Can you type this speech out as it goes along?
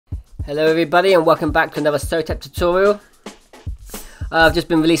Hello everybody and welcome back to another SOTEP tutorial. I've just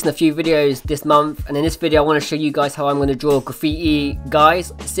been releasing a few videos this month, and in this video I want to show you guys how I'm going to draw graffiti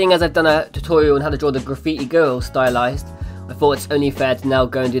guys. Seeing as I've done a tutorial on how to draw the graffiti girls stylized, I thought it's only fair to now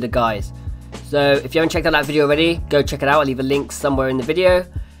go and do the guys. So if you haven't checked out that video already, go check it out. I'll leave a link somewhere in the video,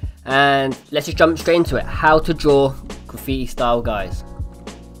 and let's just jump straight into it. How to draw graffiti style guys.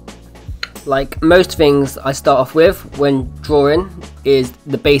 Like most things I start off with when drawing is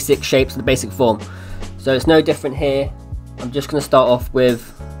the basic shapes, the basic form. So it's no different here. I'm just going to start off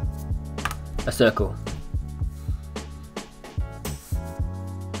with a circle.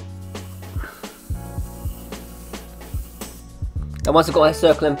 And once I've got my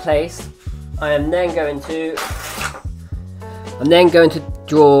circle in place, I'm then going to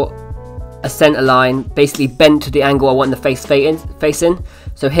draw a center line, basically bent to the angle I want the face facing.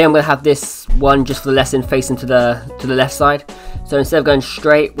 So here I'm going to have this one just for the lesson facing to the left side. So instead of going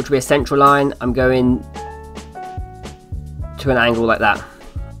straight, which would be a central line, I'm going to an angle like that.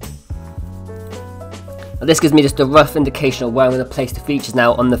 Now this gives me just a rough indication of where I'm going to place the features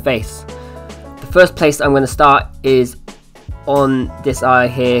now on the face. The first place I'm going to start is on this eye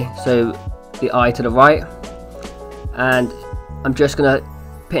here, so the eye to the right, and I'm just going to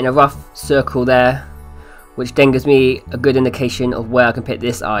put in a rough circle there, which then gives me a good indication of where I can put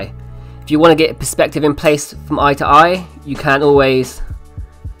this eye. If you want to get perspective in place from eye to eye, you can always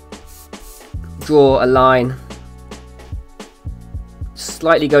draw a line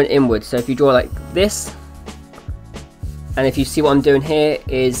slightly going inwards. So if you draw like this, and if you see what I'm doing here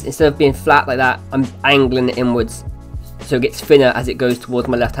is, instead of being flat like that, I'm angling it inwards so it gets thinner as it goes towards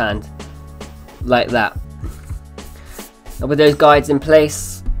my left hand, like that. And with those guides in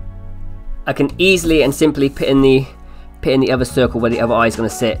place, I can easily and simply put in the other circle where the other eye is going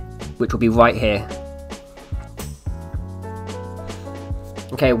to sit, which will be right here.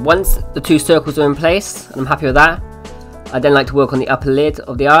 Okay, once the two circles are in place and I'm happy with that, I then like to work on the upper lid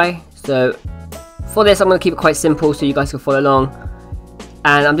of the eye. So for this I'm going to keep it quite simple so you guys can follow along,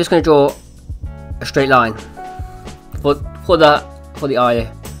 and I'm just going to draw a straight line for the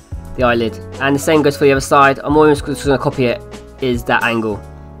eyelid, and the same goes for the other side. I'm almost just going to copy it, is that angle.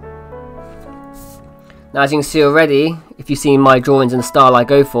 Now as you can see already, if you've seen my drawings and the style I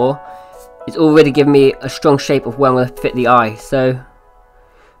go for, it's already given me a strong shape of where I'm going to fit the eye. So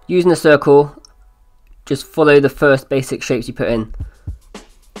using a circle, just follow the first basic shapes you put in.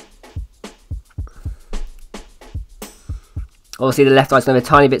 Obviously the left eye is going to be a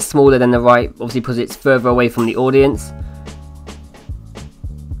tiny bit smaller than the right, obviously because it's further away from the audience.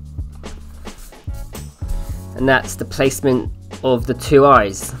 And that's the placement of the two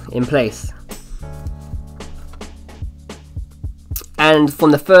eyes in place. And from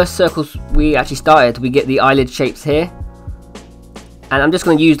the first circles we actually started, we get the eyelid shapes here. And I'm just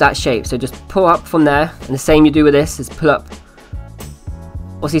going to use that shape, so just pull up from there, and the same you do with this is pull up.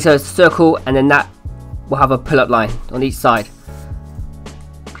 Obviously, so it's a circle, and then that will have a pull-up line on each side.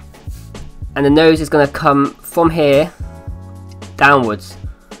 And the nose is going to come from here downwards.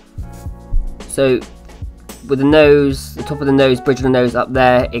 So with the nose, the top of the nose, bridge of the nose up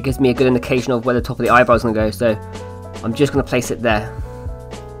there, it gives me a good indication of where the top of the eyebrow is going to go. So I'm just going to place it there,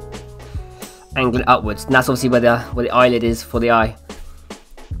 angle it upwards, and that's obviously where the eyelid is for the eye.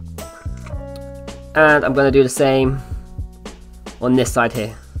 And I'm going to do the same on this side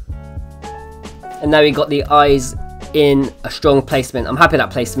here. And now we've got the eyes in a strong placement. I'm happy with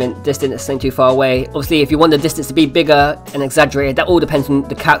that placement. Distance isn't too far away. Obviously if you want the distance to be bigger and exaggerated, that all depends on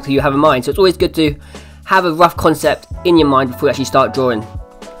the character you have in mind. So it's always good to have a rough concept in your mind before you actually start drawing.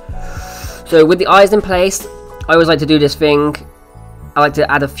 So with the eyes in place, I always like to do this thing. I like to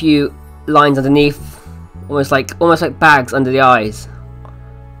add a few lines underneath, almost like bags under the eyes.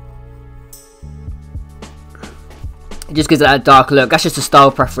 It just gives it a dark look. That's just a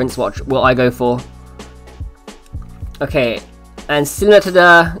style preference, what I go for. Okay, and similar to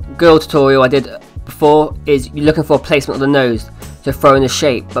the girl tutorial I did before, is you're looking for a placement of the nose, so throw in the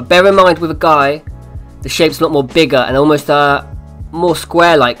shape. But bear in mind with a guy, the shape's a lot more bigger and almost more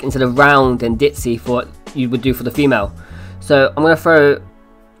square-like instead of round and ditzy for what you would do for the female. So I'm going to throw,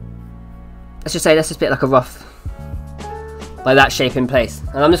 let's just put like a rough, like that shape in place.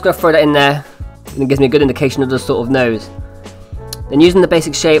 And I'm just going to throw that in there, and it gives me a good indication of the sort of nose. Then using the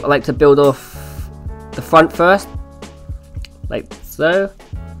basic shape, I like to build off the front first, like so,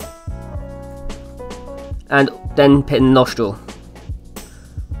 and then put in the nostril.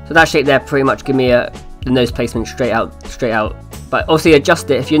 So that shape there pretty much give me the nose placement straight out. But obviously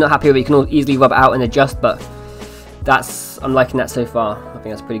adjust it. If you're not happy with it, you can easily rub it out and adjust, but I'm liking that so far. I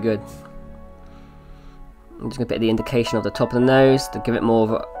think that's pretty good. I'm just going to put the indication of the top of the nose to give it more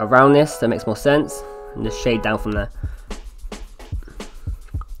of a roundness, so it makes more sense, and just shade down from there.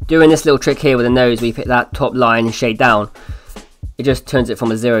 Doing this little trick here with the nose, where you pick that top line and shade down, it just turns it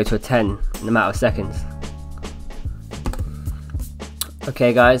from a 0 to a 10 in a matter of seconds.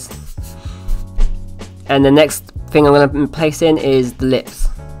 Okay guys, and the next thing I'm going to place in is the lips.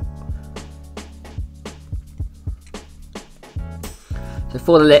 So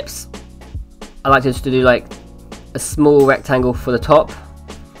for the lips, I like just to do like a small rectangle for the top,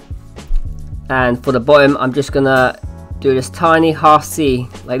 and for the bottom I'm just going to do this tiny half C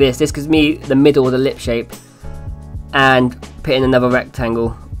like this. This gives me the middle of the lip shape, and put in another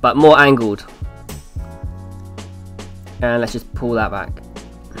rectangle but more angled, and let's just pull that back.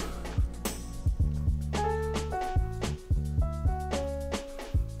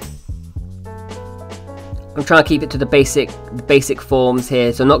 I'm trying to keep it to the basic forms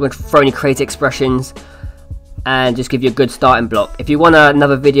here, so I'm not going to throw any crazy expressions, and just give you a good starting block. If you want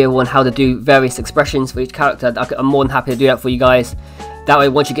another video on how to do various expressions for each character, I'm more than happy to do that for you guys. That way,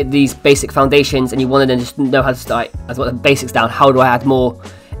 once you get these basic foundations and you want to then just know how to start, as well the basics down, how do I add more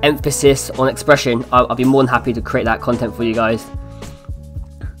emphasis on expression, I'll be more than happy to create that content for you guys.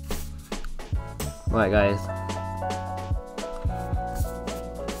 Right guys.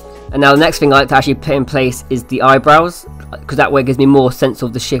 And now the next thing I like to actually put in place is the eyebrows, because that way it gives me more sense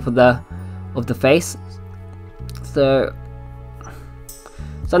of the shape of the face. So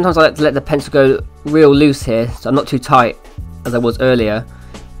sometimes I like to let the pencil go real loose here, so I'm not too tight as I was earlier,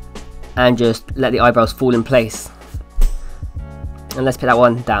 and just let the eyebrows fall in place. And let's put that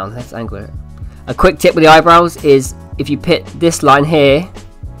one down, let's angle it. A quick tip with the eyebrows is, if you put this line here,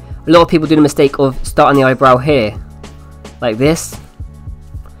 a lot of people do the mistake of starting the eyebrow here, like this.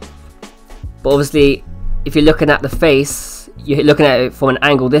 But obviously, if you're looking at the face, you're looking at it from an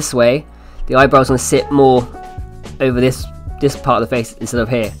angle this way, the eyebrow's going to sit more over this part of the face instead of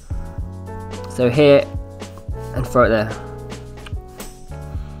here. So here, and throw it there.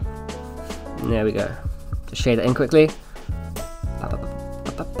 And there we go. Just shade it in quickly.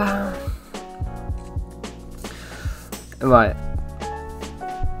 Right.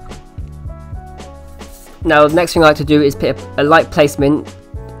 Now the next thing I like to do is put a light placement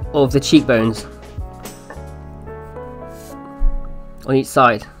of the cheekbones on each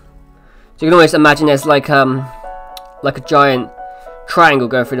side. So you can almost imagine there's like a giant triangle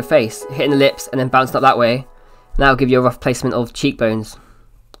going through the face, hitting the lips and then bouncing up that way, and that'll give you a rough placement of cheekbones.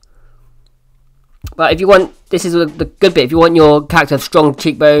 But if you want, this is the good bit, if you want your character to have strong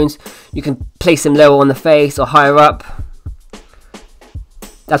cheekbones, you can place them lower on the face or higher up.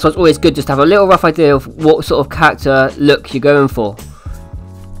 That's why it's always good just to have a little rough idea of what sort of character look you're going for.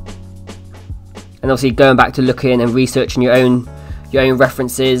 And obviously going back to looking and researching your own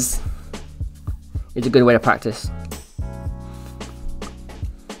references is a good way to practice.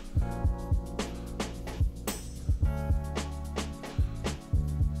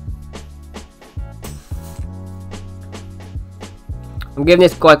 I'm giving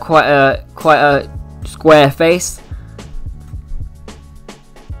this guy quite a square face.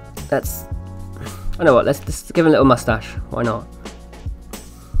 I know what, let's just give him a little mustache, why not?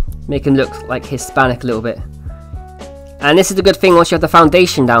 Make him look like Hispanic a little bit. And this is a good thing once you have the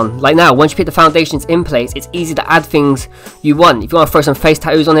foundation down. Like now, once you put the foundations in place, it's easy to add things you want. If you want to throw some face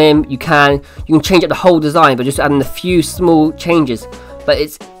tattoos on him, you can change up the whole design by just adding a few small changes. But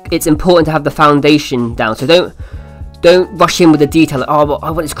it's important to have the foundation down, so don't rush in with the detail, like, oh,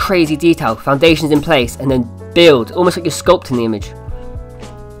 I want this crazy detail. Foundation's in place, and then build, almost like you're sculpting the image.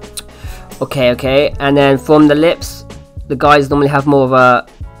 Okay, and then from the lips, the guys normally have more of a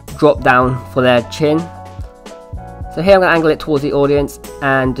drop down for their chin. So here I'm going to angle it towards the audience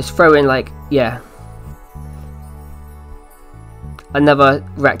and just throw in, like, yeah, another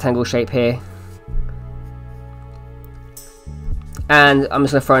rectangle shape here. And I'm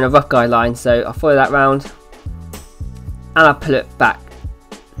just going to throw in a rough guideline, so I'll follow that round and I'll pull it back.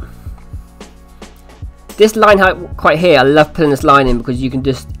 This line height quite here, I love pulling this line in because you can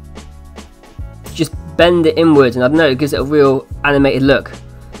just bend it inwards, and I don't know, it gives it a real animated look.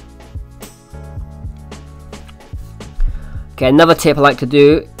 Okay, another tip I like to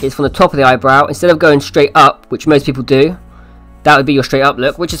do is from the top of the eyebrow, instead of going straight up, which most people do, that would be your straight up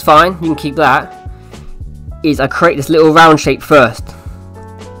look, which is fine, you can keep that, is I create this little round shape first.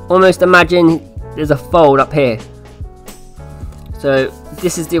 Almost imagine there's a fold up here. So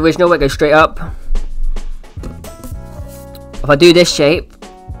this is the original where it goes straight up. If I do this shape,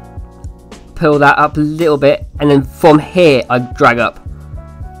 pull that up a little bit, and then from here I drag up.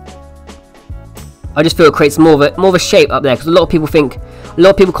 I just feel it creates more of a shape up there, because a lot of people think, A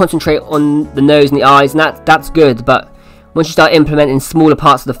lot of people concentrate on the nose and the eyes, and that's good, but once you start implementing smaller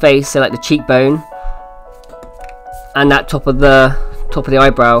parts of the face, so like the cheekbone and that top of the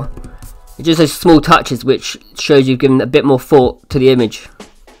eyebrow, it's just those small touches which shows you've given a bit more thought to the image,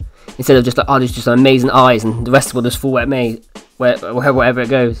 instead of just like, oh, there's just amazing eyes and the rest will just fall wherever it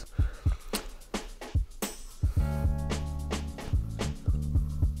goes.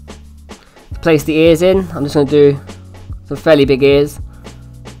 To place the ears in, I'm just going to do some fairly big ears.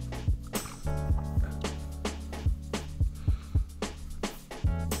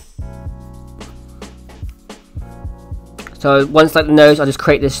 So once like the nose, I'll just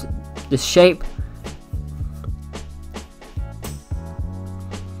create this shape.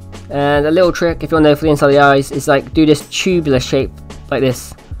 And a little trick, if you want to know for the inside of the eyes, is like do this tubular shape like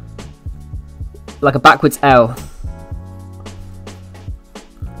this, like a backwards L,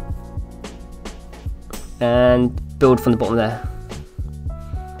 and build from the bottom there.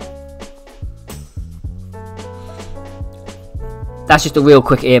 That's just a real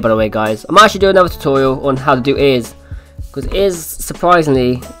quick ear, by the way, guys. I might actually do another tutorial on how to do ears, because ears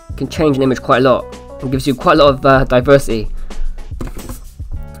surprisingly can change an image quite a lot and gives you quite a lot of diversity.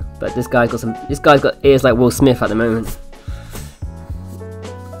 But this guy's got ears like Will Smith at the moment.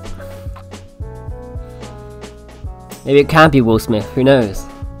 Maybe it can be Will Smith, who knows?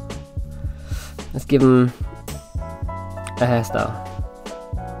 Let's give him a hairstyle.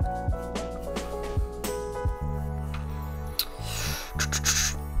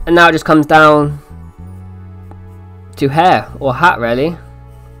 And now it just comes down to hair, or hat really.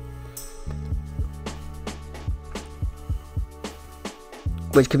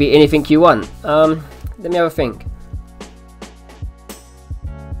 Which could be anything you want. Let me have a think.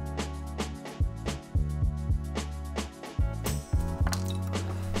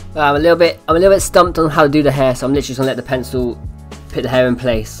 I'm a little bit stumped on how to do the hair, so I'm literally just gonna let the pencil put the hair in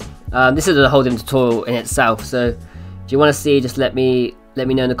place. This is a whole different tutorial in itself, so if you want to see, just let me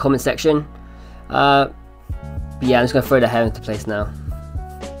know in the comment section. But yeah, I'm just gonna throw the hair into place now.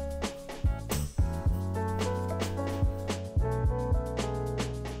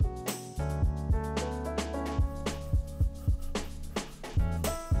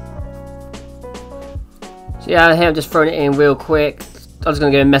 So yeah, here I'm just throwing it in real quick. I'm just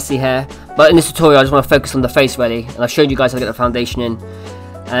going to get a messy hair. But in this tutorial I just want to focus on the face really. And I showed you guys how to get the foundation in.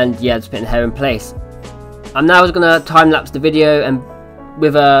 And yeah, just putting the hair in place. I'm now just going to time lapse the video, and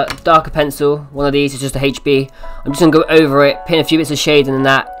with a darker pencil, one of these is just a HB, I'm just going to go over it, pin a few bits of shading in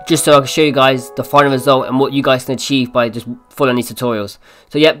that, just so I can show you guys the final result and what you guys can achieve by just following these tutorials.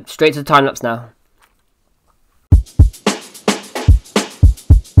 So yep, straight to the time lapse now.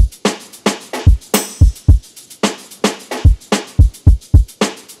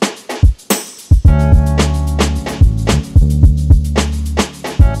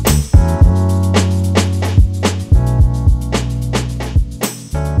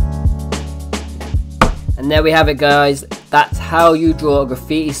 And there we have it, guys. That's how you draw a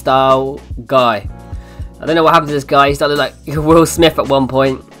graffiti style guy. I don't know what happened to this guy. He started like Will Smith at one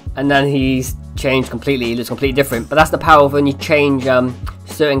point, and then he's changed completely. He looks completely different. But that's the power of when you change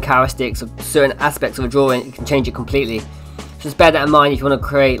certain characteristics of certain aspects of a drawing. You can change it completely. Just bear that in mind if you want to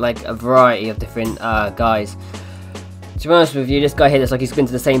create like a variety of different guys. To be honest with you, this guy here looks like he's been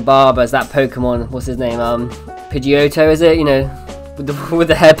to the same barber as that Pokemon. What's his name? Pidgeotto, is it? You know, with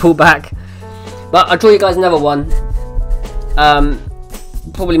the hair pulled back. But I'll draw you guys another one,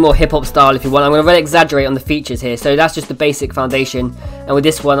 probably more hip-hop style if you want. I'm going to really exaggerate on the features here, so that's just the basic foundation, and with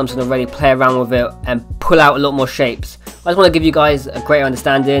this one I'm just going to really play around with it and pull out a lot more shapes. I just want to give you guys a greater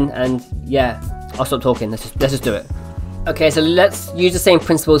understanding, and yeah, I'll stop talking, let's just do it. Okay, so let's use the same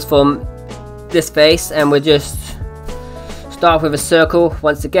principles from this face, and we'll just start off with a circle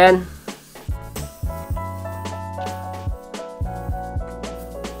once again.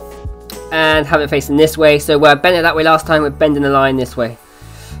 And have it facing this way. So where I bent it that way last time, we're bending the line this way.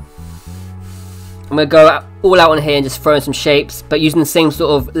 I'm going to go all out on here and just throw in some shapes, but using the same sort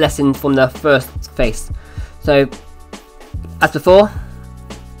of lesson from the first face. So as before,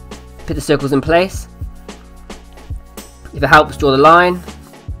 put the circles in place. If it helps, draw the line.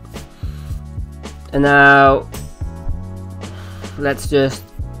 And now let's just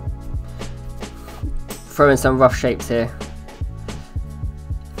throw in some rough shapes here.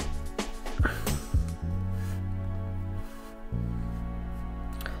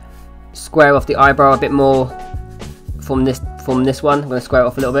 Square off the eyebrow a bit more from this one. I'm going to square it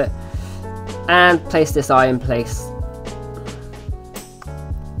off a little bit and place this eye in place.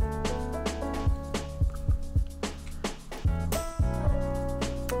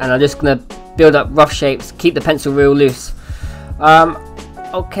 And I'm just going to build up rough shapes, keep the pencil real loose.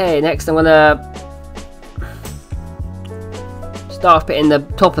 Okay, next I'm gonna start putting the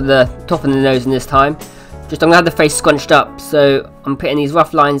top of the nose in this time. Just I'm gonna have the face scrunched up, so I'm putting these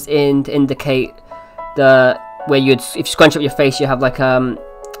rough lines in to indicate the where if you scrunch up your face, you have like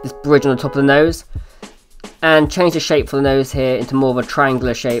this bridge on the top of the nose, and change the shape for the nose here into more of a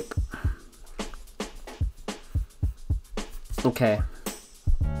triangular shape. Okay.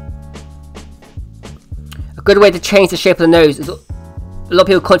 A good way to change the shape of the nose is a lot of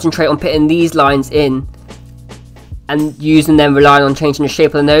people concentrate on putting these lines in and using them, relying on changing the shape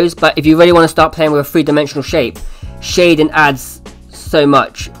of the nose. But if you really want to start playing with a three-dimensional shape, shading adds so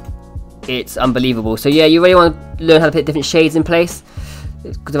much. It's unbelievable. So yeah, you really want to learn how to put different shades in place.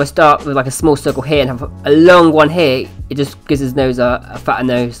 Because if I start with like a small circle here and have a long one here, it just gives his nose a fatter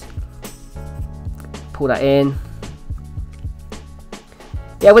nose. Pull that in.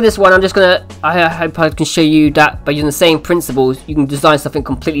 Yeah, with this one, I'm just gonna. I hope I can show you that by using the same principles, you can design something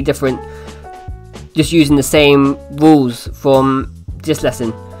completely different, just using the same rules from this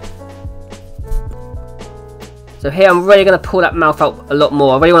lesson. So here, I'm really gonna pull that mouth out a lot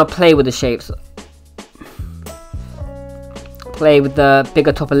more. I really want to play with the shapes, play with the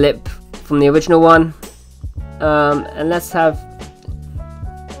bigger top of lip from the original one, and let's have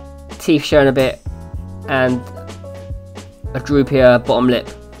teeth showing a bit and a droopier bottom lip.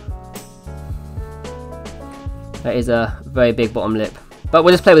 That is a very big bottom lip, but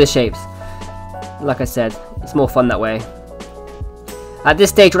we'll just play with the shapes. Like I said, it's more fun that way. At this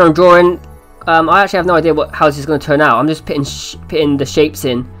stage when I'm drawing, I actually have no idea how this is going to turn out. I'm just putting the shapes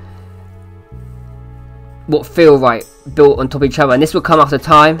in what feel right, built on top of each other, and this will come after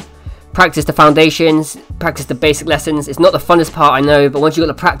time. Practice the foundations, practice the basic lessons. It's not the funnest part, I know, but once you've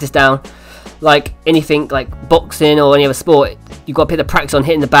got the practice down, like anything like boxing or any other sport, you've got to put the practice on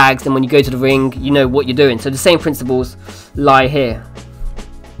hitting the bags, and when you go to the ring, you know what you're doing. So the same principles lie here.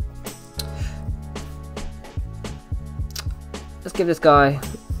 Let's give this guy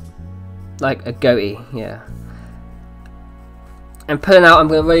like a goatee, yeah. And pulling out, I'm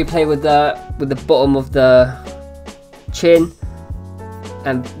going to really play with the bottom of the chin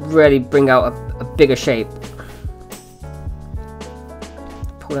and really bring out a bigger shape.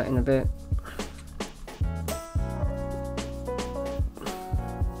 Pull that in a bit.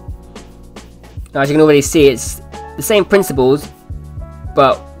 Now, as you can already see, it's the same principles,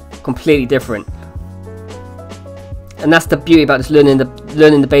 but completely different. And that's the beauty about just learning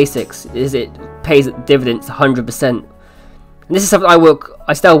the basics, is it pays dividends 100%. And this is something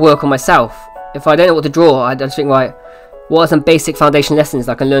I still work on myself. If I don't know what to draw, I just think, right, what are some basic foundation lessons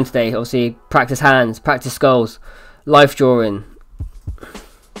I can learn today? Obviously, practice hands, practice skulls, life drawing.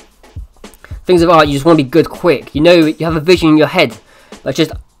 Things of art, you just want to be good quick. You know, you have a vision in your head, but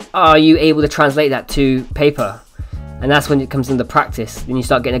just, are you able to translate that to paper? And that's when it comes into practice. Then you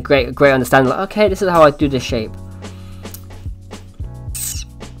start getting a great understanding, like, okay, this is how I do this shape.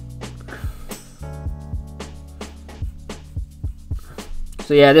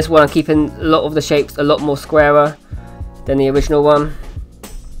 So yeah, this one I'm keeping a lot of the shapes a lot more squarer than the original one.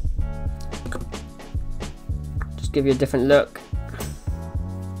 Just give you a different look.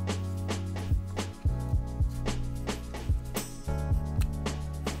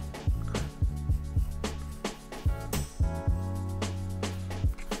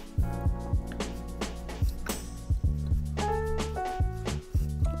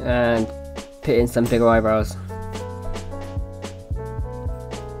 And put in some bigger eyebrows.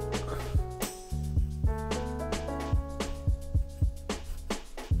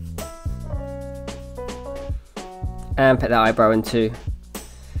 And put that eyebrow in too.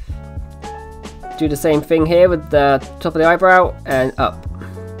 Do the same thing here with the top of the eyebrow and up.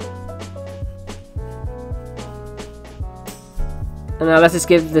 And now let's just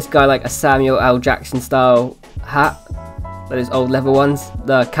give this guy like a Samuel L. Jackson style hat. Those old leather ones,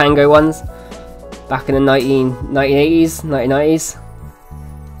 the Kango ones, back in the 1980s, 1990s.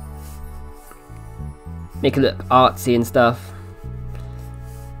 Make it look artsy and stuff.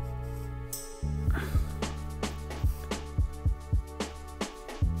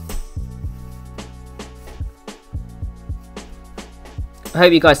 I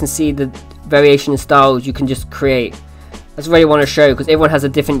hope you guys can see the variation in styles you can just create. That's what I really want to show, because everyone has a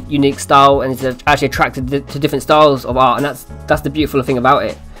different unique style and is actually attracted to different styles of art, and that's the beautiful thing about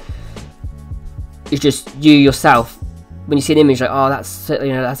it. It's just you yourself. When you see an image, like, oh, that's,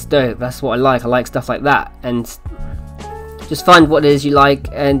 you know, that's dope, that's what I like stuff like that, and just find what it is you like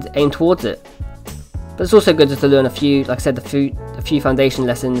and aim towards it. But it's also good just to learn a few, like I said, a few foundation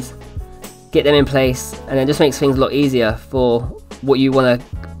lessons, get them in place, and it just makes things a lot easier for what you want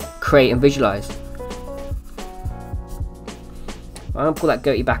to create and visualize. I'm gonna pull that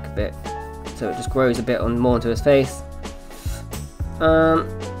goatee back a bit so it just grows a bit more onto his face.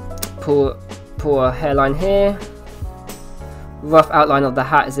 Pull a hairline here. Rough outline of the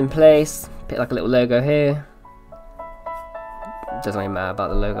hat is in place. Put like a little logo here. Doesn't really matter about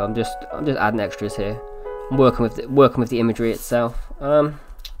the logo. I'm just adding extras here. I'm working with the imagery itself.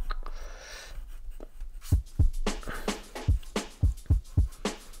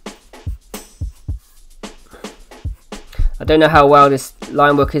 I don't know how well this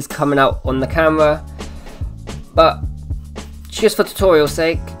line work is coming out on the camera, but just for tutorial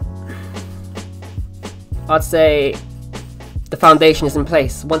sake, I'd say the foundation is in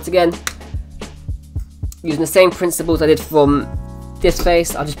place. Once again, using the same principles I did from this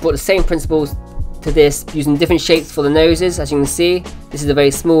face, I just brought the same principles to this, using different shapes for the noses. As you can see, this is a very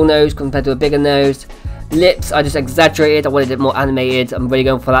small nose compared to a bigger nose. Lips, I just exaggerated, I wanted it more animated. I'm really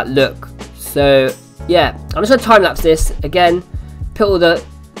going for that look. So yeah, I'm just going to time lapse this again, put all the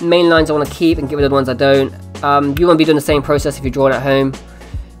main lines I want to keep and get rid of the ones I don't. You want to be doing the same process if you're drawing at home.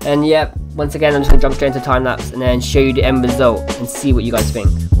 And yeah, once again, I'm just going to jump straight into time lapse and then show you the end result and see what you guys think.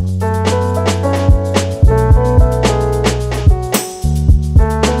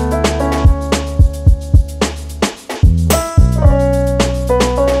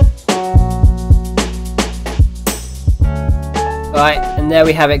 Right, and there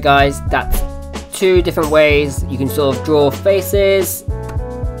we have it, guys. That's 2 different ways you can sort of draw faces.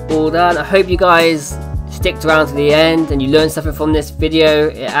 All done. I hope you guys sticked around to the end and you learned something from this video.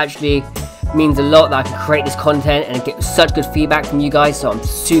 It actually means a lot that I can create this content and get such good feedback from you guys, so I'm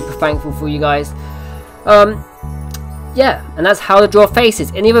super thankful for you guys. Yeah, and that's how to draw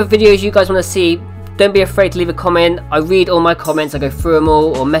faces. Any other videos you guys want to see, don't be afraid to leave a comment. I read all my comments, I go through them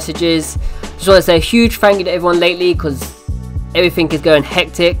all, or messages. Just want to say a huge thank you to everyone lately, because everything is going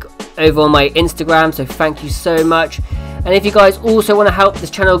hectic over on my Instagram, so thank you so much. And if you guys also want to help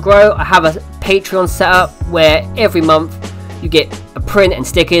this channel grow, I have a Patreon set up where every month you get a print and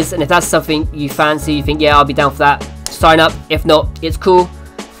stickers, and if that's something you fancy, you think, yeah, I'll be down for that, sign up. If not, it's cool.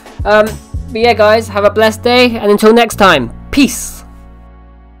 But yeah, guys, have a blessed day, and until next time, peace.